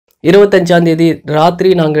25ஆம் தேதி ராத்திரி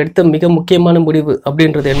நாங்க எடுத்த மிக முக்கியமான முடிவு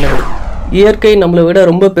அப்படின்றது என்ன? இயற்கை நம்மளை விட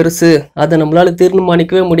ரொம்ப பெருசு, அதை நம்மளால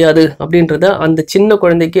தீர்மானிக்கவே முடியாது அப்படின்றத அந்த சின்ன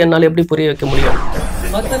குழந்தைக்கு என்னால் எப்படி புரிய வைக்க முடியும்?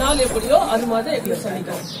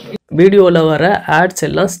 வீடியோல வர ஆட்ஸ்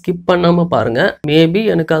எல்லாம் ஸ்கிப் பண்ணாம பாருங்க. மேபி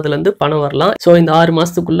எனக்கு அதுல இருந்து பணம் வரலாம். ஸோ இந்த 6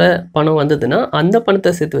 மாசத்துக்குள்ள பணம் வந்ததுன்னா அந்த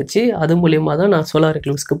பணத்தை சேர்த்து வச்சு அது மூலியமா தான் நான் சோலார்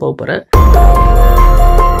எக்லிப்ஸ்க்கு போக போறேன்.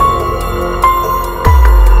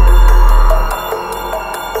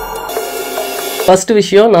 ஃபர்ஸ்ட்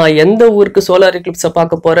விஷயம், நான் எந்த ஊருக்கு சோலார் எக்லிப்ஸை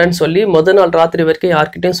பார்க்க போறேன்னு சொல்லி முதல் நாள் ராத்திரி வரைக்கும்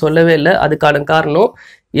யார்கிட்டையும் சொல்லவே இல்லை. அதுக்கான காரணம்,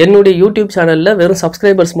 என்னுடைய யூடியூப் சேனலில் வெறும்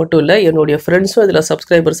சப்ஸ்கிரைபர்ஸ் மட்டும் இல்லை, என்னுடைய ஃப்ரெண்ட்ஸும் இதில்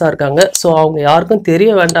சப்ஸ்கிரைபர்ஸாக இருக்காங்க. ஸோ அவங்க யாருக்கும்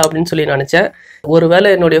தெரிய வேண்டாம் அப்படின்னு சொல்லி நினச்சேன்.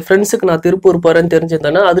 ஒருவேளை என்னுடைய ஃப்ரெண்ட்ஸுக்கு நான் திருப்பூர் போகிறேன்னு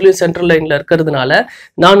தெரிஞ்சிருந்தேன்னா அதுலேயும் சென்ட்ரல் லைனில் இருக்கிறதுனால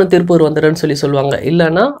நானும் திருப்பூர் வந்துடுறேன்னு சொல்லுவாங்க.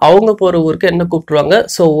 இல்லைன்னா அவங்க போகிற ஊருக்கு என்ன கூப்பிட்டுருவாங்க.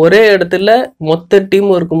 ஸோ ஒரே இடத்துல மொத்த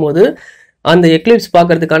டீமும் இருக்கும்போது அந்த எக்லிப்ஸ்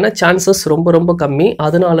பார்க்கறதுக்கான சான்சஸ் ரொம்ப ரொம்ப கம்மி.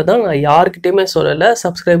 அதனால தான் நான் யார்கிட்டையுமே சொல்லலை.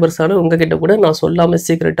 சப்ஸ்கிரைபர்ஸான உங்ககிட்ட கூட நான் சொல்லாமல்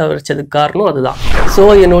சீக்ரெட்டாக வச்சதுக்கு காரணம் அதுதான். ஸோ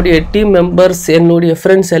என்னுடைய டீம் மெம்பர்ஸ், என்னுடைய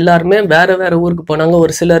ஃப்ரெண்ட்ஸ் எல்லாருமே வேறு வேறு ஊருக்கு போனாங்க.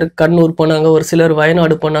 ஒரு சிலர் கண்ணூர் போனாங்க, ஒரு சிலர்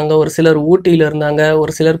வயநாடு போனாங்க, ஒரு சிலர் ஊட்டியில் இருந்தாங்க,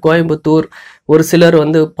 ஒரு சிலர் கோயம்புத்தூர், ஒரு சிலர்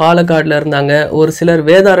பாலக்காடில் இருந்தாங்க, ஒரு சிலர்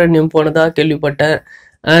வேதாரண்யம் போனதாக கேள்விப்பட்டேன்.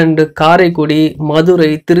 அண்டு காரைக்குடி, மதுரை,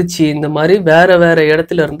 திருச்சி, இந்த மாதிரி வேற வேற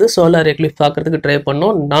இடத்துல இருந்து சோலார் எக்லிப்ஸ் பார்க்கறதுக்கு ட்ரை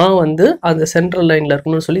பண்ணோம். நான் அந்த சென்ட்ரல் லைன்ல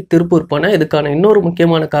இருக்கணும்னு சொல்லி திருப்பூர் போனேன். இதுக்கான இன்னொரு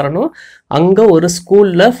முக்கியமான காரணம், அங்கே ஒரு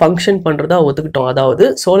ஸ்கூல்ல ஃபங்க்ஷன் பண்றதா ஒத்துக்கிட்டோம். அதாவது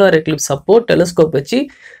சோலார் எக்லிப்ஸ் அப்போ டெலிஸ்கோப் வச்சு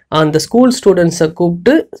அந்த ஸ்கூல் ஸ்டூடெண்ட்ஸை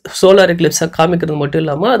கூப்பிட்டு சோலார் எக்லிப்ஸை காமிக்கிறது மட்டும்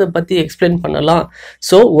இல்லாமல் அதை பற்றி எக்ஸ்பிளைன் பண்ணலாம்.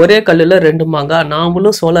 ஸோ ஒரே கல்லில் 2 மாங்காய்,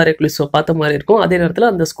 நாமளும் சோலார் எக்லிப்ஸை பார்த்த மாதிரி இருக்கும், அதே நேரத்தில்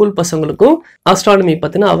அந்த ஸ்கூல் பசங்களுக்கும் ஆஸ்ட்ரானமி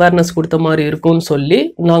பற்றின அவேர்னஸ் கொடுத்த மாதிரி இருக்கும்னு சொல்லி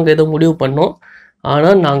நாங்கள் இதை முடிவு பண்ணோம்.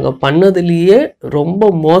 ஆனால் நாங்கள் பண்ணதுலேயே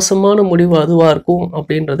ரொம்ப மோசமான முடிவு அதுவாக இருக்கும்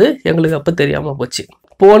அப்படின்றது எங்களுக்கு அப்போ தெரியாமல் போச்சு.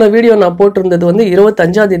 போன வீடியோ நான் போட்டிருந்தது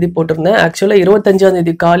 25ஆம் தேதி போட்டிருந்தேன். ஆக்சுவலாக 25ஆம்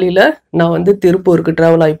தேதி காலையில் நான் திருப்பூருக்கு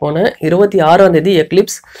ட்ராவல் ஆகி போனேன். 26ஆம் தேதி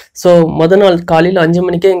எக்லிப்ஸ். ஸோ முதல் நாள் காலையில் 5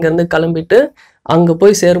 மணிக்கே இங்கேருந்து கிளம்பிட்டு அங்கே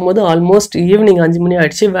போய் சேரும்போது ஆல்மோஸ்ட் ஈவினிங் 5 மணி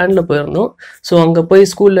ஆகிடுச்சு. வேனில் போயிருந்தோம். ஸோ அங்கே போய்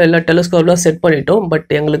ஸ்கூலில் எல்லா டெலிஸ்கோப்லாம் செட் பண்ணிட்டோம். பட்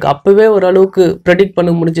எங்களுக்கு அப்போவே ஓரளவுக்கு ப்ரெடிக்ட்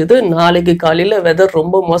பண்ண முடிஞ்சது, நாளைக்கு காலையில் வெதர்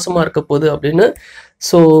ரொம்ப மோசமாக இருக்க போகுது அப்படின்னு.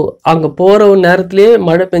 ஸோ அங்கே போகிற நேரத்துலேயே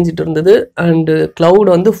மழை பெஞ்சிட்டு இருந்தது அண்டு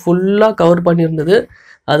க்ளவுட் ஃபுல்லாக கவர் பண்ணியிருந்தது.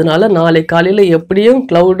 அதனால நாளை காலையில் எப்படியும்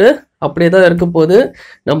க்ளவுடு அப்படியே தான் இருக்க போது,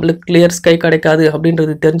 நம்மளுக்கு கிளியர் ஸ்கை கிடைக்காது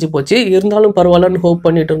அப்படின்றது தெரிஞ்சு போச்சு. இருந்தாலும் பரவாயில்லன்னு ஹோப்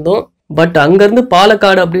பண்ணிட்டு இருந்தோம். பட் அங்கேருந்து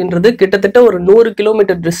பாலக்காடு அப்படின்றது கிட்டத்தட்ட ஒரு 100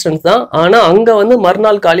 கிலோமீட்டர் டிஸ்டன்ஸ் தான். ஆனால் அங்கே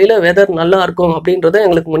மறுநாள் காலையில் வெதர் நல்லா இருக்கும் அப்படின்றத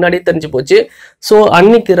எங்களுக்கு முன்னாடியே தெரிஞ்சு போச்சு. ஸோ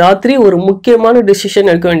அன்னைக்கு ராத்திரி ஒரு முக்கியமான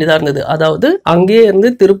டிசிஷன் எடுக்க வேண்டியதாக இருந்தது. அதாவது அங்கேயே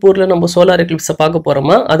இருந்து திருப்பூரில் நம்ம சோலார் எக்லிப்ஸை பார்க்க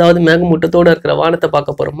போகிறோமா, அதாவது மேகமூட்டத்தோடு இருக்கிற வானத்தை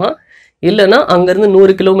பார்க்க போகிறோமா, இல்லைனா அங்கேருந்து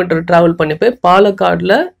 100 கிலோமீட்டர் ட்ராவல் பண்ணி போய்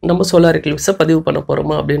பாலக்காடில் நம்ம சோலார் எக்லிப்ஸை பதிவு பண்ண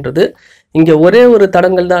போகிறோமா அப்படின்றது. இங்கே ஒரே ஒரு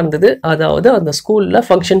தடங்கள் தான் இருந்தது. அதாவது அந்த ஸ்கூலில்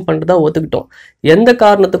ஃபங்க்ஷன் பண்ணுறதா ஒத்துக்கிட்டோம். எந்த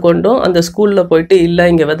காரணத்தை கொண்டும் அந்த ஸ்கூலில் போயிட்டு இல்லை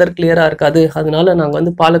இங்கே வெதர் கிளியராக இருக்காது, அதனால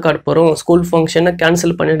நாங்கள் பாலக்காடு போகிறோம், ஸ்கூல் ஃபங்க்ஷனை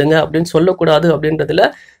கேன்சல் பண்ணிவிடுங்க அப்படின்னு சொல்லக்கூடாது அப்படின்றதுல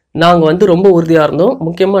நாங்கள் ரொம்ப உறுதியாக இருந்தோம்.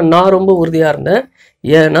 முக்கியமாக நான் ரொம்ப உறுதியாக இருந்தேன்.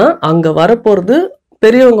 ஏன்னா அங்கே வரப்போகிறது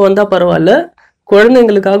பெரியவங்க வந்தால் பரவாயில்ல,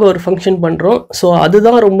 குழந்தைங்களுக்காக ஒரு ஃபங்க்ஷன் பண்ணுறோம். ஸோ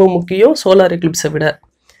அதுதான் ரொம்ப முக்கியம் சோலார் எக்லிப்ஸை விட.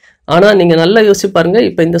 ஆனால் நீங்கள் நல்லா யோசிச்சு பாருங்கள்,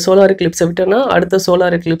 இப்போ இந்த சோலார் எக்லிப்ஸை விட்டோன்னா அடுத்த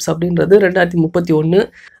சோலார் எக்லிப்ஸ் அப்படின்றது 2031.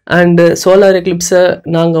 அண்டு சோலார் எக்லிப்ஸை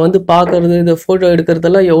நாங்கள் பார்க்கறது, இந்த ஃபோட்டோ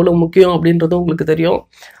எடுக்கிறதெல்லாம் எவ்வளோ முக்கியம் அப்படின்றதும் உங்களுக்கு தெரியும்.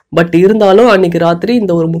 பட் இருந்தாலும் அன்றைக்கி ராத்திரி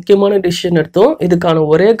இந்த ஒரு முக்கியமான டிசிஷன் எடுத்தோம். இதுக்கான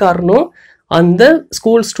ஒரே காரணம், அந்த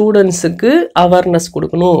ஸ்கூல் ஸ்டூடெண்ட்ஸுக்கு அவேர்னஸ்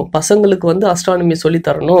கொடுக்கணும், பசங்களுக்கு அஸ்ட்ரானமி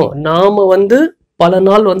சொல்லித்தரணும். நாம் பல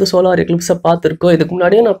நாள் சோலார் எக்லிப்ஸை பார்த்துருக்கோம், இதுக்கு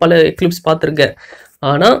முன்னாடியே நான் பல எக்லிப்ஸ் பார்த்துருக்கேன்.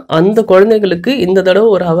 ஆனால் அந்த குழந்தைகளுக்கு இந்த தடவை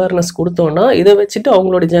ஒரு அவேர்னஸ் கொடுத்தோன்னா இதை வச்சுட்டு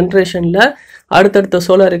அவங்களோட ஜென்ரேஷனில் அடுத்தடுத்த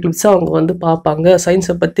சோலார் எக்லிப்ஸை அவங்க பார்ப்பாங்க,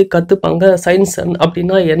 சயின்ஸை பற்றி கற்றுப்பாங்க, சயின்ஸ்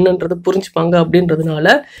அப்படின்னா என்னன்றது புரிஞ்சுப்பாங்க.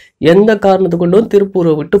 அப்படின்றதுனால எந்த காரணத்தை கொண்டும்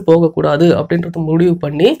திருப்பூரை விட்டு போகக்கூடாது அப்படின்றத முடிவு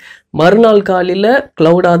பண்ணி மறுநாள் காலையில்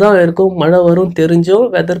க்ளவுடாக தான் இருக்கும், மழை வரும் தெரிஞ்சோம்,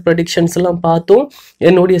 வெதர் ப்ரெடிக்ஷன்ஸ் எல்லாம் பார்த்தோம்.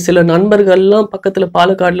 என்னுடைய சில நண்பர்கள்லாம் பக்கத்தில்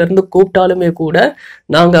பாலக்காடுலேருந்து கூப்பிட்டாலுமே கூட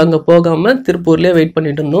நாங்கள் அங்கே போகாமல் திருப்பூர்லேயே வெயிட்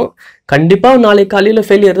பண்ணிட்டு இருந்தோம். கண்டிப்பாக நாளை காலையில்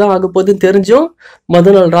ஃபெயிலியர் தான் ஆக போகுதுன்னு தெரிஞ்சோம்.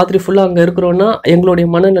 முதல் நாள் ராத்திரி ஃபுல்லாக அங்கே இருக்கிறோன்னா எங்களுடைய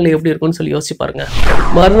மனநிலை எப்படி இருக்குன்னு சொல்லி யோசிச்சு பாருங்க.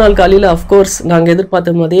 மறுநாள் காலையில் அஃப்கோர்ஸ் நாங்கள்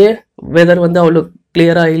எதிர்பார்த்த மாதிரியே வெதர் அவ்வளோ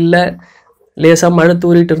கிளியராக இல்லை, லேசாக மழை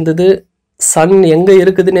தூரிட்டு இருந்தது, சன் எங்கே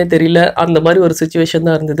இருக்குதுன்னே தெரியல, அந்த மாதிரி ஒரு சுச்சுவேஷன்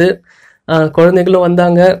தான் இருந்தது. குழந்தைகளும்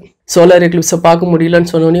வந்தாங்க. சோலார் எக்லிப்ஸை பார்க்க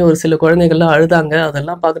முடியலன்னு சொன்னோன்னே ஒரு சில குழந்தைகள்லாம் அழுதாங்க.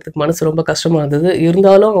 அதெல்லாம் பார்க்குறதுக்கு மனசு ரொம்ப கஷ்டமாக இருந்தது.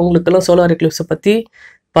 இருந்தாலும் அவங்களுக்கெல்லாம் சோலார் எக்லிப்ஸை பற்றி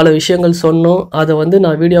பல விஷயங்கள் சொன்னோம். அதை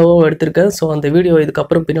நான் வீடியோவும் எடுத்திருக்கேன். ஸோ அந்த வீடியோ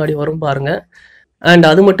இதுக்கப்புறம் பின்னாடி வரும் பாருங்கள். அண்ட்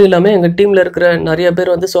அது மட்டும் இல்லாமல் எங்கள் டீமில் இருக்கிற நிறைய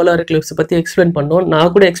பேர் வந்து சோலார் எக்லிப்ஸ் பற்றி எக்ஸ்பிளைன் பண்ணோம்.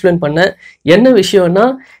 நான் கூட எக்ஸ்பிளைன் பண்ணேன். என்ன விஷயம்னா,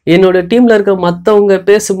 என்னோட டீமில் இருக்க மற்றவங்க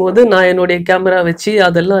பேசும்போது நான் என்னுடைய கேமரா வச்சு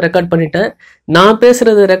அதெல்லாம் ரெக்கார்ட் பண்ணிட்டேன். நான்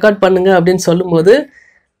பேசுகிறத ரெக்கார்ட் பண்ணுங்க அப்படின்னு சொல்லும்போது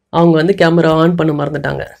அவங்க வந்து கேமரா ஆன் பண்ண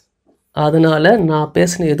மறந்துட்டாங்க. அதனால் நான்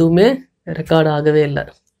பேசின எதுவுமே ரெக்கார்ட் ஆகவே இல்லை.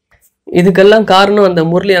 இதுக்கெல்லாம் காரணம் அந்த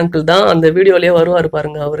முரளி அங்கிள் தான். அந்த வீடியோலேயே வருவார்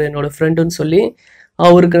பாருங்க, அவர் என்னோட ஃப்ரெண்டுன்னு சொல்லி.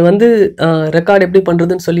 அவருக்கு வந்து ரெக்கார்ட் எப்படி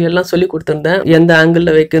பண்ணுறதுன்னு சொல்லி எல்லாம் சொல்லி கொடுத்துருந்தேன். எந்த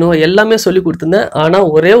ஆங்கிளில் வைக்கணும் எல்லாமே சொல்லி கொடுத்துருந்தேன். ஆனால்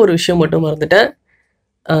ஒரே ஒரு விஷயம் மட்டும் மறந்துட்டேன்.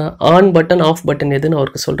 ஆன் பட்டன் ஆஃப் பட்டன் எதுன்னு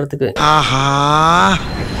அவருக்கு சொல்கிறதுக்கு. ஆஹா,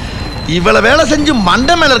 இவ்வளவு வேலை செஞ்சு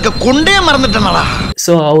மண்டை மேல இருக்க கொண்டே மறந்துட்டேனாடா.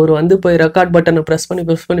 ஸோ அவர் வந்து போய் ரெக்கார்ட் பட்டனை ப்ரெஸ்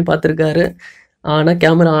பண்ணி பார்த்துருக்காரு. ஆனால்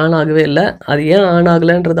கேமரா ஆன் ஆகவே இல்லை. அது ஏன் ஆன்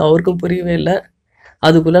ஆகலைன்றது அவருக்கும் புரியவே இல்லை.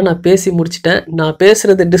 அதுக்குள்ளே நான் பேசி முடிச்சிட்டேன். நான்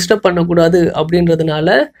பேசுகிறத டிஸ்டர்ப் பண்ணக்கூடாது அப்படின்றதுனால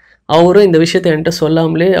அவரும் இந்த விஷயத்த என்கிட்ட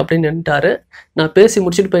சொல்லாமலே அப்படின்னு நின்றுட்டாரு. நான் பேசி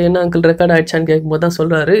முடிச்சுட்டு போய் என்ன அங்கிள் ரெக்கார்ட் ஆகிடுச்சான்னு கேட்கும்போது தான்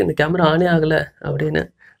சொல்கிறாரு, இந்த கேமரா ஆனே ஆகலை அப்படின்னு.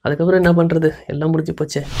 அதுக்கப்புறம் என்ன பண்ணுறது, எல்லாம் முடிஞ்சு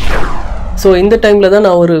போச்சு. ஸோ இந்த டைமில் தான்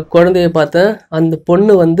நான் ஒரு குழந்தைய பார்த்தேன். அந்த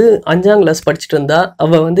பொண்ணு வந்து 5ஆம் கிளாஸ் படிச்சுட்டு இருந்தா.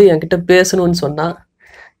 அவள் வந்து என்கிட்ட பேசணும்னு சொன்னான்.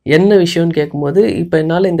 என்ன விஷயம்னு கேட்கும்போது, இப்போ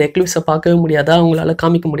என்னால் இந்த எக்லிப்ஸை பார்க்கவே முடியாதா, உங்களால்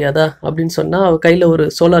காமிக்க முடியாதா அப்படின்னு சொன்னால், அவள் கையில் ஒரு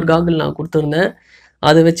சோலார் காகிள் நான் கொடுத்துருந்தேன்.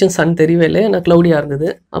 அதை வச்சு சன் தெரியவே இல்லை, எனக்கு க்ளவுடியாக இருந்தது.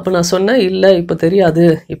 அப்போ நான் சொன்னேன், இல்லை இப்போ தெரியாது,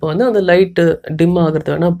 இப்போ வந்து அந்த லைட்டு டிம்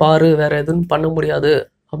ஆகிறது வேணால் பாரு, வேறு எதுவும் பண்ண முடியாது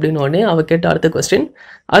அப்படின்னு உடனே அவள் கேட்ட அடுத்த கொஸ்டின்,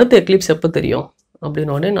 அடுத்த எக்லிப்ஸ் எப்போ தெரியும்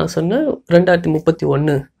அப்படின்னு உடனே நான் சொன்னேன்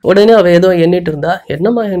 2031. உடனே அவள் ஏதோ எண்ணிட்டு இருந்தா.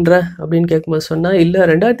 என்னம்மா என்ற அப்படின்னு கேட்கும்போது சொன்னால், இல்லை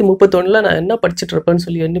 2031 நான் என்ன படிச்சுட்டு இருப்பேன்னு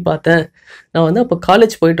சொல்லி எண்ணி பார்த்தேன். நான் வந்து அப்போ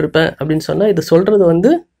காலேஜ் போயிட்டுருப்பேன் அப்படின்னு சொன்னால், இது சொல்கிறது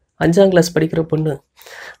வந்து 5ஆம் கிளாஸ் படிக்கிற பொண்ணு.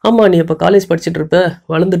 ஆமாம், நீ இப்போ காலேஜ் படிச்சுட்டு இருப்ப,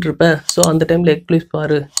 வளர்ந்துட்டுருப்ப, ஸோ அந்த டைமில் எக்லிப்ஸ்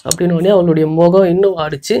பாரு அப்படின்னு உடனே அவளுடைய முகம் இன்னும்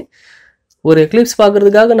ஆடிச்சு. ஒரு எக்லிப்ஸ்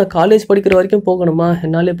பார்க்குறதுக்காக நான் காலேஜ் படிக்கிற வரைக்கும் போகணுமா,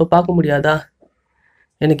 என்னால் இப்போ பார்க்க முடியாதா,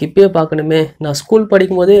 எனக்கு இப்பயே பார்க்கணுமே, நான் ஸ்கூல்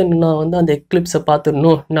படிக்கும் போதே நான் வந்து அந்த எக்லிப்ஸை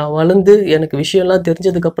பார்த்துடணும், நான் வளர்ந்து எனக்கு விஷயம்லாம்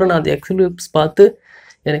தெரிஞ்சதுக்கப்புறம் நான் அந்த எக்லிப்ஸ் பார்த்து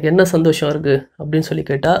எனக்கு என்ன சந்தோஷம் இருக்குது அப்படின்னு சொல்லி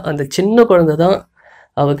கேட்டால், அந்த சின்ன குழந்தை தான்.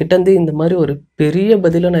 அவகிட்டேருந்து இந்த மாதிரி ஒரு பெரிய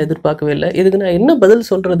பதிலை நான் எதிர்பார்க்கவே இல்லை. இதுக்கு நான் என்ன பதில்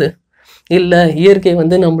சொல்கிறது? இல்லை, இயற்கை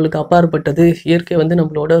வந்து நம்மளுக்கு அப்பாற்பட்டது, இயற்கை வந்து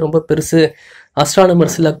நம்மளோட ரொம்ப பெருசு,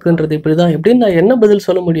 அஸ்ட்ரானமர்ஸ் லக்குன்றது இப்படி தான், எப்படின்னு நான் என்ன பதில்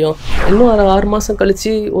சொல்ல முடியும்? இன்னும் 6 மாதம்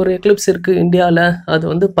கழித்து ஒரு எக்லிப்ஸ் இருக்குது இந்தியாவில், அது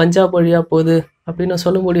வந்து பஞ்சாப் வழியாக போகுது அப்படின்னு நான்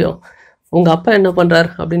சொல்ல முடியும். உங்கள் அப்பா என்ன பண்ணுறார்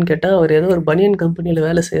அப்படின்னு கேட்டால், அவர் ஏதோ ஒரு பனியன் கம்பெனியில்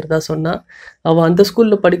வேலை செய்கிறதா சொன்னால். அவள் அந்த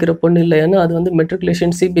ஸ்கூலில் படிக்கிற பொண்ணு இல்லை, ஏன்னா அது வந்து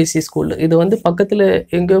மெட்ரிகுலேஷன் சிபிஎஸ்சி ஸ்கூல். இது வந்து பக்கத்தில்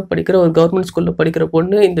எங்கேயோ படிக்கிற ஒரு கவர்மெண்ட் ஸ்கூலில் படிக்கிற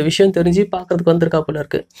பொண்ணு. இந்த விஷயம் தெரிஞ்சு பார்க்குறதுக்கு வந்திருக்கா போல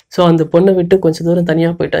இருக்குது. ஸோ அந்த பொண்ணை விட்டு கொஞ்சம் தூரம்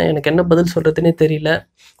தனியாக போயிட்டேன். எனக்கு என்ன பதில் சொல்கிறதுனே தெரியல.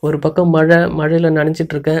 ஒரு பக்கம் மழையில்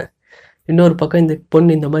நனைஞ்சிட்ருக்கேன், இன்னொரு பக்கம் இந்த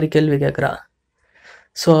பொண்ணு இந்த மாதிரி கேள்வி கேட்குறா.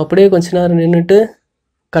 ஸோ அப்படியே கொஞ்ச நேரம் நின்றுட்டு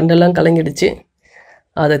கண்ணெல்லாம் கலங்கிடுச்சு.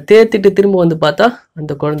 அதை தேர்த்திட்டு திரும்ப வந்து பார்த்தா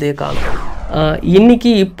அந்த குழந்தைய காணும். இன்னைக்கு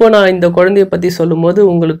இப்போ நான் இந்த குழந்தைய பற்றி சொல்லும் போது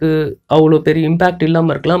உங்களுக்கு அவ்வளோ பெரிய இம்பேக்ட்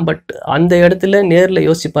இல்லாமல் இருக்கலாம். பட் அந்த இடத்துல நேரில்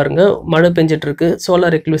யோசிச்சு பாருங்க, மழை பெஞ்சிட்ருக்கு,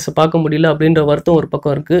 சோலார் எக்லிப்ஸை பார்க்க முடியல அப்படின்ற வருத்தம் ஒரு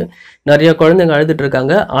பக்கம் இருக்குது, நிறைய குழந்தைங்க அழுதுட்டு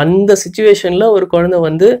இருக்காங்க. அந்த சுச்சுவேஷனில் ஒரு குழந்தை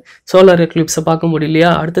வந்து சோலார் எக்லிப்ஸை பார்க்க முடியலையா,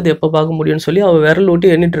 அடுத்தது எப்போ பார்க்க முடியும்னு சொல்லி அவள் விரல் ஊட்டி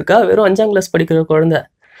எண்ணிட்டு இருக்கா. வெறும் 5ஆம் கிளாஸ் படிக்கிற குழந்தை.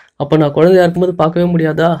 அப்போ நான் குழந்தையா இருக்கும்போது பார்க்கவே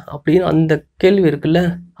முடியாதா அப்படின்னு அந்த கேள்வி இருக்குல்ல,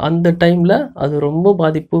 அந்த டைமில் அது ரொம்ப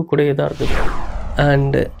பாதிப்பு கூடியதாக இருக்குது.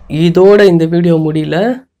 அண்டு இதோட இந்த வீடியோ முடியல.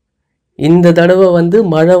 இந்த தடவை வந்து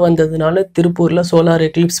மழை வந்ததுனால திருப்பூரில் சோலார்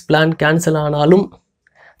எக்லிப்ஸ் பிளான் கேன்சல் ஆனாலும்,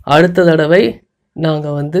 அடுத்த தடவை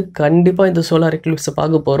நாங்கள் வந்து கண்டிப்பாக இந்த சோலார் எக்லிப்ஸை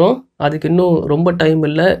பார்க்க போகிறோம். அதுக்கு இன்னும் ரொம்ப டைம்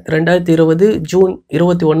இல்லை. 2020 June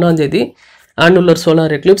 21 Annular Solar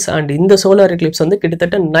Eclipse. And இந்த சோலார் எக்லிப்ஸ் வந்து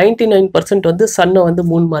கிட்டத்தட்ட 99% வந்து சன்னை வந்து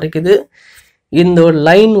மூன் மறைக்குது. இந்த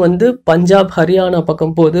லைன் வந்து பஞ்சாப் ஹரியானா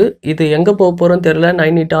பக்கம் போகுது. இது எங்கே போக போகிறோன்னு தெரியல.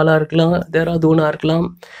 நைனிடாலாக இருக்கலாம், தேராதூனாக இருக்கலாம்,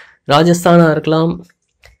 ராஜஸ்தானாக இருக்கலாம்,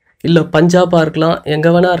 இல்லை பஞ்சாபாக இருக்கலாம்,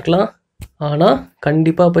 எங்கே வேணா இருக்கலாம். ஆனால்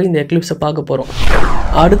கண்டிப்பாக போய் இந்த எக்லிப்ஸை பார்க்க போகிறோம்.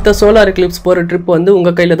 அடுத்த சோலார் எக்லிப்ஸ் போகிற ட்ரிப் வந்து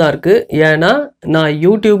உங்கள் கையில் தான் இருக்குது. ஏன்னா நான்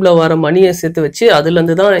யூடியூப்பில் வர மணியை சேர்த்து வச்சு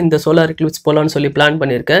அதுலேருந்து தான் இந்த சோலார் எக்லிப்ஸ் போகலான்னு சொல்லி பிளான்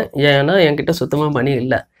பண்ணியிருக்கேன். ஏன்னா என்கிட்ட சுத்தமாக மணி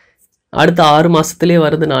இல்லை. அடுத்த 6 மாதத்துலேயே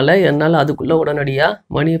வருதுனால என்னால் அதுக்குள்ளே உடனடியாக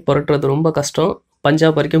மணியை புரட்டுறது ரொம்ப கஷ்டம்.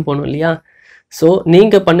 பஞ்சாப் வரைக்கும் போகணும் இல்லையா? ஸோ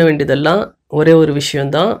நீங்கள் பண்ண வேண்டியதெல்லாம் ஒரே ஒரு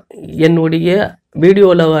விஷயந்தான். என்னுடைய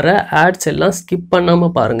வீடியோவில் வர ஆட்ஸ் எல்லாம் ஸ்கிப்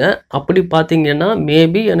பண்ணாமல் பாருங்கள். அப்படி பார்த்தீங்கன்னா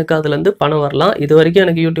மேபி எனக்கு அதுலேருந்து பணம் வரலாம். இது வரைக்கும்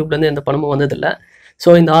எனக்கு யூடியூப்லேருந்து எந்த பணமும் வந்ததில்லை. ஸோ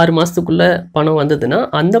இந்த 6 மாதத்துக்குள்ளே பணம் வந்ததுன்னா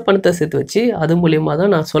அந்த பணத்தை சேர்த்து வச்சு அது மூலியமாக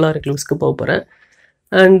தான் நான் சோலார் எக்லிப்ஸ்க்கு போக போகிறேன்.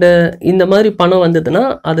 அண்டு இந்த மாதிரி பணம் வந்ததுன்னா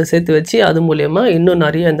அதை சேர்த்து வச்சு அது மூலயமா இன்னும்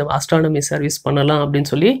நிறைய இந்த ஆஸ்ட்ரானமி சர்வீஸ் பண்ணலாம்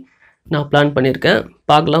அப்படின்னு சொல்லி நான் பிளான் பண்ணியிருக்கேன்.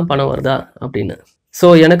 பார்க்கலாம் பணம் வருதா அப்படின்னு. ஸோ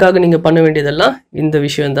எனக்காக நீங்கள் பண்ண வேண்டியதெல்லாம் இந்த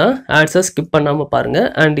விஷயந்தான். ஆட்ஸை ஸ்கிப் பண்ணாமல் பாருங்கள்.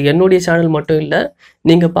 அண்ட் என்னுடைய சேனல் மட்டும் இல்லை,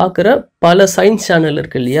 நீங்கள் பார்க்குற பல சயின்ஸ் சேனல்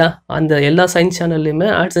இருக்குது இல்லையா, அந்த எல்லா சயின்ஸ் சேனல்லையுமே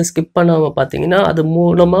ஆட்ஸை ஸ்கிப் பண்ணாமல் பார்த்தீங்கன்னா அது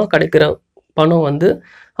மூலமாக கிடைக்கிற பணம் வந்து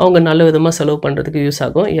அவங்க நல்ல விதமாக செலவு பண்ணுறதுக்கு யூஸ்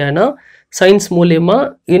ஆகும். ஏன்னா சயின்ஸ்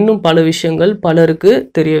மூலியமாக இன்னும் பல விஷயங்கள் பலருக்கு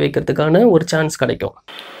தெரிய வைக்கிறதுக்கான ஒரு சான்ஸ் கிடைக்கும்.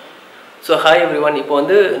 So hi everyone. இப்போ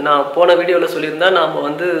வந்து நான் போன வீடியோவில் சொல்லியிருந்தேன் நாம்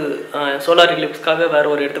வந்து சோலார் எக்லிப்ஸ்க்காக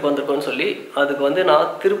வேறு ஒரு இடத்துக்கு வந்திருக்கோன்னு சொல்லி. அதுக்கு வந்து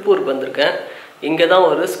நான் திருப்பூருக்கு வந்திருக்கேன். இங்கே தான்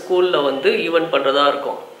ஒரு ஸ்கூலில் வந்து ஈவெண்ட் பண்ணுறதா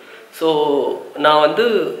இருக்கும். ஸோ நான் வந்து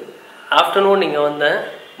ஆஃப்டர்நூன் இங்கே வந்தேன்.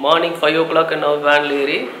 மார்னிங் 5 o'clock நான் வேனில்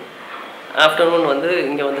ஏறி ஆஃப்டர்நூன் வந்து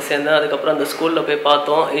இங்கே வந்து சேர்ந்தேன். அதுக்கப்புறம் அந்த ஸ்கூலில் போய்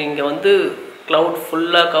பார்த்தோம். இங்கே வந்து க்ளவுட்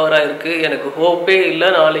ஃபுல்லாக கவர் ஆகிருக்கு. எனக்கு ஹோப்பே இல்லை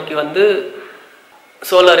நாளைக்கு வந்து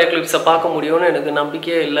சோலார் எக்லிப்ஸை பார்க்க முடியும்னு எனக்கு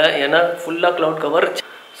நம்பிக்கையே இல்லை. ஏன்னா ஃபுல்லாக க்ளவுட் கவர்.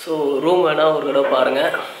 ஸோ ரூம் வேணால் ஒரு தடவை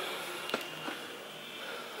பாருங்கள்.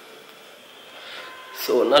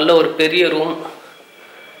 ஸோ நல்ல ஒரு பெரிய ரூம்.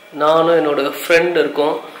 நானும் என்னோடய ஃப்ரெண்ட்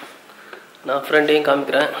இருக்கோம். நான் ஃப்ரெண்டையும்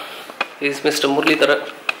காமிக்கிறேன். Is mister Muralidharan.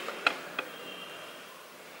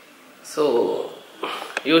 ஸோ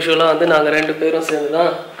யூஸ்வலாக வந்து நாங்கள் 2 பேரும் சேர்ந்து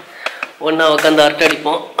தான் ஒன்றா உட்காந்து அரட்டை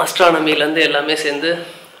அடிப்போம். அஸ்ட்ரானமிலேருந்து எல்லாமே சேர்ந்து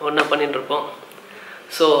ஒன்றா பண்ணிட்டுருப்போம்.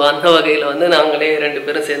 ஸோ அந்த வகையில் வந்து நாங்களே 2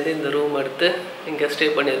 பேரும் சேர்ந்து இந்த ரூம் எடுத்து இங்கே ஸ்டே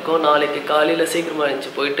பண்ணியிருக்கோம். நாளைக்கு காலையில் சீக்கிரமாக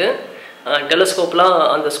எழுந்துச்சி போயிட்டு டெலஸ்கோப்லாம்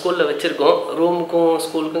அந்த ஸ்கூலில் வச்சுருக்கோம். ரூமுக்கும்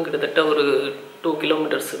ஸ்கூலுக்கும் கிட்டத்தட்ட ஒரு 2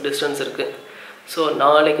 kilometers டிஸ்டன்ஸ் இருக்குது. ஸோ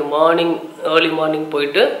நாளைக்கு ஏர்லி மார்னிங்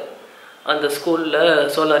போயிட்டு அந்த ஸ்கூலில்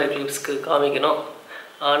சோலார் எக்லிப்ஸ்க்கு காமிக்கணும்.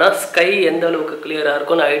 ஆனால் ஸ்கை எந்த அளவுக்கு கிளியராக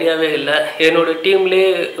இருக்கும்னு ஐடியாவே இல்லை. என்னோடய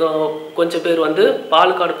டீம்லேயே கொஞ்சம் பேர் வந்து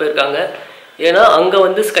பாலக்காடு போயிருக்காங்க. ஏன்னா அங்கே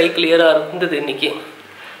வந்து ஸ்கை கிளியராக இருந்தது இன்றைக்கி.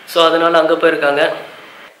 ஸோ அதனால் அங்கே போயிருக்காங்க.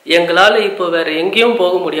 எங்களால் இப்போ வேறு எங்கேயும்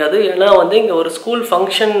போக முடியாது. ஏன்னா வந்து இங்கே ஒரு ஸ்கூல்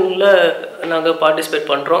ஃபங்க்ஷனில் நாங்கள் பார்ட்டிசிபேட்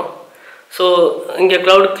பண்ணுறோம். ஸோ இங்கே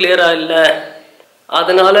க்ளவுட் கிளியராக இல்லை,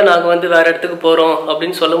 அதனால் நாங்கள் வந்து வேறு இடத்துக்கு போகிறோம்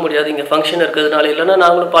அப்படின்னு சொல்ல முடியாது. இங்கே ஃபங்க்ஷன் இருக்கிறதுனால. இல்லைன்னா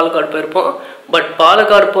நாங்களும் பாலக்காடு போயிருப்போம். பட்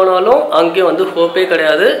பாலக்காடு போனாலும் அங்கேயும் வந்து ஹோப்பே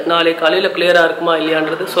கிடையாது. நாளைக்கு காலையில் கிளியராக இருக்குமா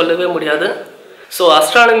இல்லையான்றது சொல்லவே முடியாது. ஸோ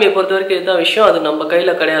அஸ்ட்ரானமியை பொறுத்த வரைக்கும் இதுதான் விஷயம். அது நம்ம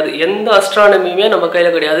கையில் கிடையாது. எந்த அஸ்ட்ரானமியுமே நம்ம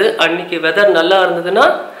கையில் கிடையாது. அன்றைக்கி வெதர் நல்லா இருந்ததுன்னா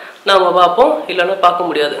நாம் பார்ப்போம், இல்லைன்னா பார்க்க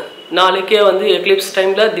முடியாது. நாளைக்கே வந்து எக்லிப்ஸ்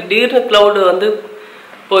டைமில் திடீர்னு க்ளவுடு வந்து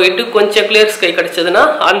போயிட்டு கொஞ்சம் கிளியர் ஸ்கை கிடச்சதுன்னா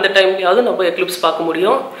அந்த டைம்லேயாவது நம்ம எக்லிப்ஸ் பார்க்க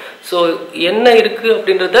முடியும். ஸோ என்ன இருக்குது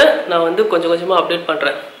அப்படின்றத நான் வந்து கொஞ்சம் கொஞ்சமாக அப்டேட்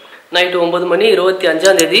பண்ணுறேன். நைட்டு 9 மணி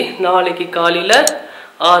 25 நாளைக்கு காலையில்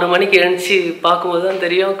 6 மணிக்கு எழுந்துச்சி பார்க்கும்போது தான்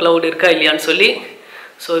தெரியும் க்ளவுட் இருக்கா இல்லையான்னு சொல்லி.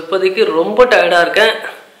 ஸோ இப்போதைக்கு ரொம்ப டயர்டாக இருக்கேன்,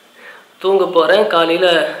 தூங்க போகிறேன்.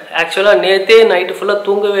 காலையில் ஆக்சுவலாக நேற்றே நைட்டு ஃபுல்லாக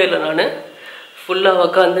தூங்கவே இல்லை. நான் ஃபுல்லாக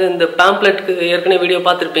உட்காந்து இந்த பேம்ப்ளெட்டுக்கு ஏற்கனவே வீடியோ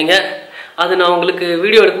பார்த்துருப்பீங்க. அது நான் உங்களுக்கு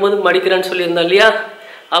வீடியோ எடுக்கும்போது மடிக்கிறேன்னு சொல்லியிருந்தேன் இல்லையா.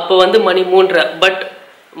 அப்போ வந்து மணி 3:30. பட்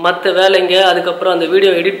மற்ற வேலைங்க, அதுக்கப்புறம் அந்த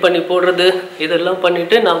வீடியோ எடிட் பண்ணி போடுறது இதெல்லாம்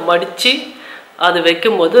பண்ணிவிட்டு நான் மடித்து அது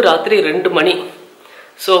வைக்கும்போது ராத்திரி 2 மணி.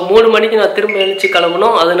 ஸோ 3 மணிக்கு நான் திரும்ப எழுந்துச்சி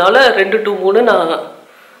கிளம்பணும். அதனால 2 to 3 நான்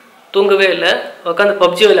தூங்கவே இல்லை, உட்காந்து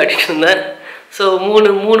பப்ஜி விளையாடிட்டு இருந்தேன். ஸோ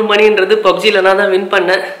 3 மணின்றது பப்ஜியில் நான் தான் வின்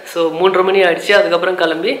பண்ணேன். ஸோ 3:30 மணி ஆகிடுச்சு. அதுக்கப்புறம்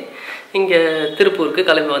கிளம்பி இங்கே திருப்பூருக்கு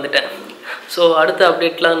கிளம்பி வந்துட்டேன். ஸோ அடுத்த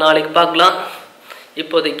அப்டேட்லாம் நாளைக்கு பார்க்கலாம்.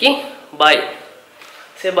 இப்போதைக்கு பாய்.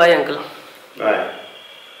 சரி பாய் அங்கிள். பாய்.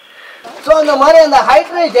 ஸோ இந்த மாதிரி அந்த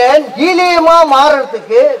ஹைட்ரஜன் ஹீலியமாக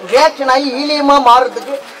மாறுறதுக்கு, ரியாக்ஷன் ஆகி ஹீலியமாக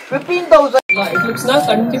மாறுறதுக்கு 15,000 எக்லிப்ஸ்னா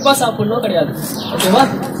கண்டிப்பா சாப்பிடணும் கிடையாது. ஓகேவா?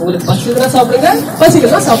 உங்களுக்கு பசிக்கிறதா சாப்பிடுங்க,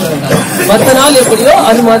 பசிக்கிறதா சாப்பிடுங்க. மற்ற நாள் எப்படியோ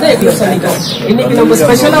அது மாதிரி எக்லிப்ஸ் அன்னைக்கும். இன்னைக்கு நம்ம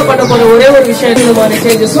ஸ்பெஷலா பண்ண போற ஒரே ஒரு விஷயம் இந்த மாதிரி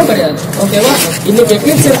சேஞ்சஸும் கிடையாது. ஓகேவா? இன்னைக்கு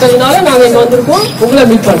எக்லிப்ஸ் இருக்கிறதுனால நாங்க இங்க வந்திருக்கோம், உங்களை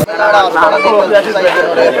மீட் பண்றோம்.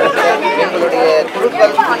 எங்களுடைய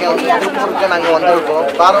குழுக்கள் திருப்பூருக்கு நாங்கள் வந்திருக்கோம்.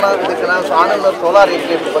 காரணம் இதுக்குன்னா ஆனுலர் சோலார்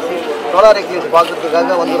எக்லிப்ஸ் பற்றி சோலார் எக்லிப்ஸ்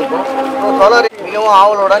பார்க்கறதுக்காக வந்திருக்கோம். சோலார் மிகவும்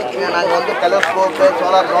ஆவலுடன் நாங்கள் வந்து டெலஸ்கோப்பு,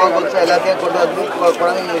 சோலார் நாவல்ஸ் எல்லாத்தையும் கொண்டு வந்து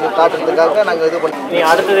குழந்தைங்களுக்கு காட்டுறதுக்காக நாங்கள் இது பண்ணி.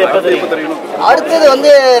 அடுத்தது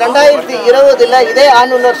வந்து 2020 இதே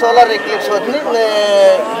ஆனுலர் சோலார் எக்லிப்ஸ் வந்து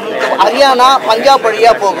ஹரியானா, பஞ்சாப்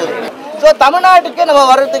வழியாக போகுது. ஸோ தமிழ்நாட்டுக்கு நம்ம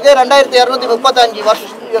வர்றதுக்கு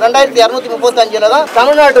 2235 தான்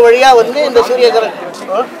தமிழ்நாட்டு வழியாக வந்து இந்த சூரிய கிரகணம்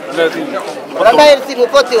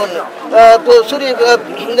 2031 சூரிய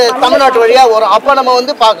இந்த தமிழ்நாட்டு வழியாக வரும். அப்போ நம்ம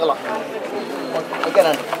வந்து பார்க்கலாம். ஓகே,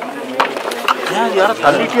 நன்றி.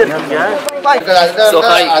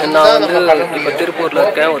 நான் வந்து இப்போ திருப்பூர்ல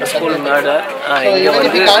இருக்கேன், ஒரு ஸ்கூல் மேடை. இங்க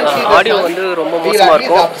வந்து ஆடியோ வந்து ரொம்ப மோசமா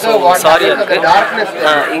இருக்கும். ஸோ சாரியா இருக்கு.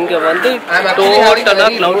 இங்க வந்து டோட்டலா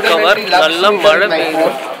கிளவுட் கவர், நல்ல மழை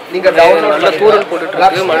பெய்யும். நீங்க டவுன்லோட் நல்ல தூரல் போட்டுட்டு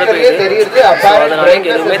இருக்கு, மழை பெய்யுது. அதனால இங்க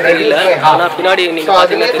எதுவுமே தெரியல. ஆனா பின்னாடி நீங்க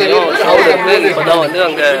பாத்தீங்கன்னா தெரியும் சவுண்ட் இருக்கு. இப்பதான் வந்து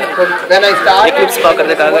அங்க எக்லிப்ஸ்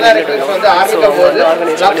பாக்குறதுக்காக நின்றுட்டு இருக்கோம். ஸோ வந்து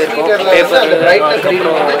ஆர்கனைஸ் பண்ணியிருக்கோம். பேப்பர்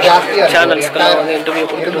அதுக்கப்புறம் சேனல்ஸ்க்கெல்லாம் வந்து இன்டர்வியூ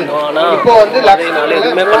கொடுத்துருந்தோம். ஆனா அதனால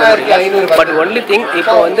எதுவுமே பண்ண முடியல. பட் ஒன்லி திங்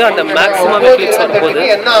இப்போ வந்து அந்த மேக்ஸிமம் எக்லிப்ஸ் வரும்போது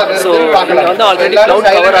ஸோ இங்க வந்து ஆல்ரெடி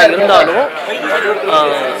கிளவுட் கவராக இருந்தாலும்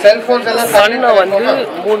சன்னை வந்து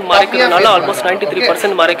மூன் மறைக்கிறதுனால ஆல்மோஸ்ட்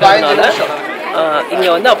 93% மறைக்கிறதுனால இங்க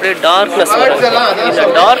வந்து அப்படியே டார்க்னஸ் வரும். இந்த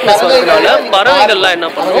டார்க்னஸ் வரதுனால பறவைகள்லாம் என்ன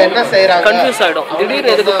பண்ணும், கன்ஃபியூஸ் ஆகிடும்.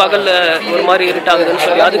 திடீர்னு எதுக்கு பகல்ல ஒரு மாதிரி இருட்டாகுதுன்னு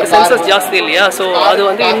சொல்லி அதுக்கு சென்சஸ் ஜாஸ்தி இல்லையா. ஸோ அது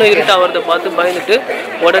வந்து இன்னும் இருட்டாகிறத பார்த்து பயந்துட்டு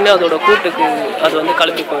உடனே அதோட கூட்டுக்கு அது வந்து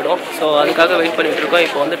கிளம்பி போயிடும். ஸோ அதுக்காக வெயிட் பண்ணிட்டு இருக்கோம்.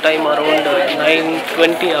 இப்போ வந்து டைம் அரௌண்ட்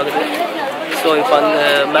 9:20 ஆகுது. ஸோ இப்போ அந்த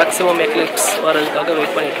மேக்ஸிமம் எக்லிப்ஸ் வரதுக்காக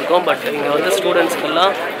வெயிட் பண்ணிட்டு இருக்கோம். பட் இங்கே வந்து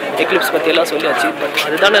ஸ்டூடெண்ட்ஸ்க்கெல்லாம் எக்லிப்ஸ் பற்றியெல்லாம் சொல்லியாச்சு. பட்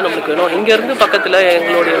அதுதானே நம்மளுக்கு வேணும். இங்கேருந்து பக்கத்தில்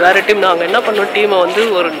எங்களுடைய வேறு டீம் நாங்கள் என்ன பண்ணோம், டீமை வந்து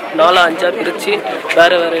ஒரு 4-5 பிரித்து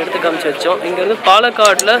வேறு இடத்துக்கு அமைச்சு வச்சோம். இங்கேருந்து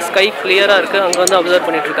பாலக்காடில் ஸ்கை கிளியராக இருக்குது, அங்கே வந்து அப்சர்வ்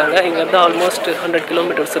பண்ணிட்டு இருக்காங்க. இங்கேருந்து ஆல்மோஸ்ட் 100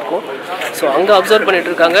 கிலோமீட்டர்ஸ் இருக்கும். ஸோ அங்கே அப்சர்வ்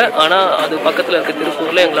பண்ணிட்டு இருக்காங்க. ஆனால் அது பக்கத்தில் இருக்க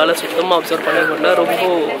திருப்பூரில் எங்களால் சுத்தமாக அப்சர்வ் பண்ண முடியல. ரொம்ப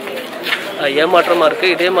ஏமாற்றமாக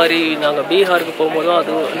இருக்குது. இதே மாதிரி நாங்கள் பீகாருக்கு போகும்போதும்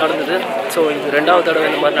அது நடந்தது. ஸோ இது 2வது தடவை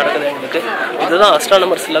இந்த மாதிரி நடக்குது எங்களுக்கு. இதுதான்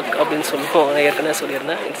அஸ்ட்ரானமர்ஸ் லக் அப்படின்னு சொல்லுவோம். நான் ஏற்கனவே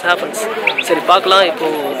சொல்லியிருந்தேன். It's happens. சரி பார்க்கலாம்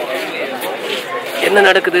இப்போது என்ன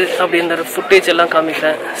நடக்குது அப்படின்ற ஃபுட்டேஜ் எல்லாம்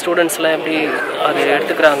காமிக்கிறேன். ஸ்டூடெண்ட்ஸ்லாம் எப்படி அதை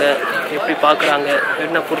எடுத்துக்கிறாங்க, எப்படி பார்க்குறாங்க,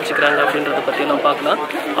 என்ன புரிஞ்சுக்கிறாங்க அப்படின்றத பற்றியெல்லாம் பார்க்கலாம்.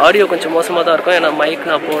 ஆடியோ கொஞ்சம் மோசமாக தான் இருக்கும், ஏன்னா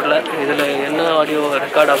மைக் நான் போடல. இதில் என்ன ஆடியோ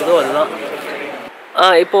ரெக்கார்ட் ஆகுதோ அதுதான்.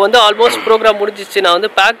 இப்போ வந்து ஆல்மோஸ்ட் ப்ரோக்ராம் முடிஞ்சிச்சு. நான் வந்து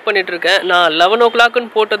பேக் பண்ணிட்டு இருக்கேன். நான் 11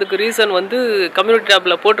 o'clockன்னு போட்டதுக்கு ரீசன் வந்து கம்யூனிட்டி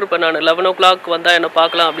டேப்பில் போட்டிருப்பேன். நான் 11 o'clock வந்தால் என்ன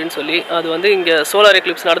பார்க்கலாம் அப்படின்னு சொல்லி. அது வந்து இங்கே சோலார்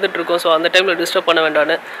எக்லிப்ஸ் நடந்துட்டு இருக்கோம். ஸோ அந்த டைமில் டிஸ்டர்ப் பண்ண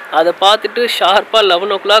வேண்டான்னு அதை பார்த்துட்டு ஷார்ப்பாக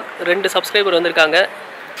 11 o'clock 2 சப்ஸ்கிரைபர் வந்திருக்காங்க.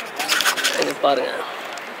 இது பாருங்க.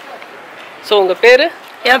 ஸோ உங்கள் பேர்?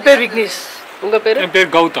 என் பேர் விக்னேஷ். உங்கள் பேர்? என்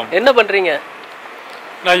பேர் கௌதம். என்ன பண்ணுறீங்க?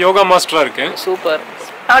 நான் யோகா மாஸ்டராக இருக்கேன். சூப்பர்.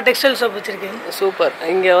 நான் டெக்ஸ்டைல் ஷாப் வச்சுருக்கேன். சூப்பர்.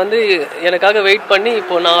 இங்கே வந்து எனக்காக வெயிட் பண்ணி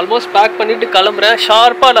இப்போ நான் ஆல்மோஸ்ட் பேக் பண்ணிவிட்டு கிளம்புறேன்.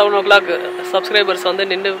 ஷார்ப்பாக 11 o'clock சப்ஸ்கிரைபர்ஸ் வந்து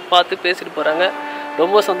நின்று பார்த்து பேசிட்டு போகிறாங்க.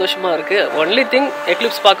 ரொம்ப சந்தோஷமாக இருக்குது. ஒன்லி திங்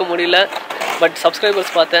எக்லிப்ஸ் பார்க்க முடியல, பட்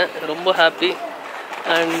சப்ஸ்கிரைபர்ஸ் பார்த்தேன். ரொம்ப ஹாப்பி.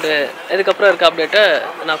 அண்டு இதுக்கப்புறம் இருக்க அப்டேட்டை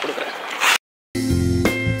நான் கொடுக்குறேன்.